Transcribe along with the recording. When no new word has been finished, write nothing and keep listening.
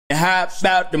Hop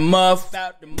out the muff,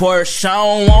 Porsche, I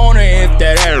don't want it if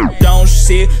that air don't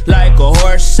sit like a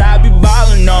horse. I be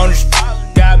ballin' on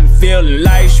the got me feeling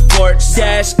like sports.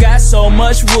 Dash got so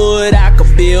much wood, I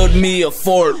could build me a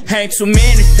fort. Ain't too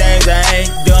many things I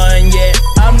ain't done yet.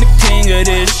 I'm the king of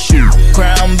this shit.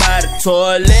 Crowned by the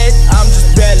toilet, I'm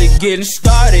just barely getting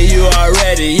started. You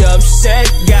already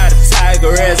upset, got a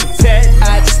tiger as a pet.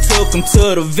 I just took him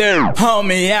to the very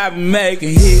homie, I be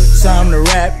making hits. I'm the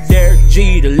rap Derek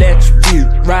G to let you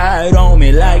beat. Ride on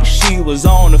me like she was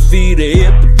on the feet of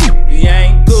if you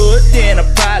ain't good, then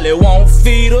I probably won't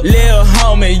feed her. Little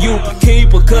homie, you can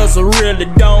keep her, cause I really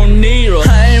don't need her.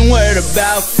 I ain't worried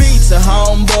about feet, so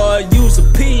homeboy, use a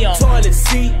pee on toilet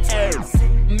seat.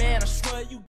 Man,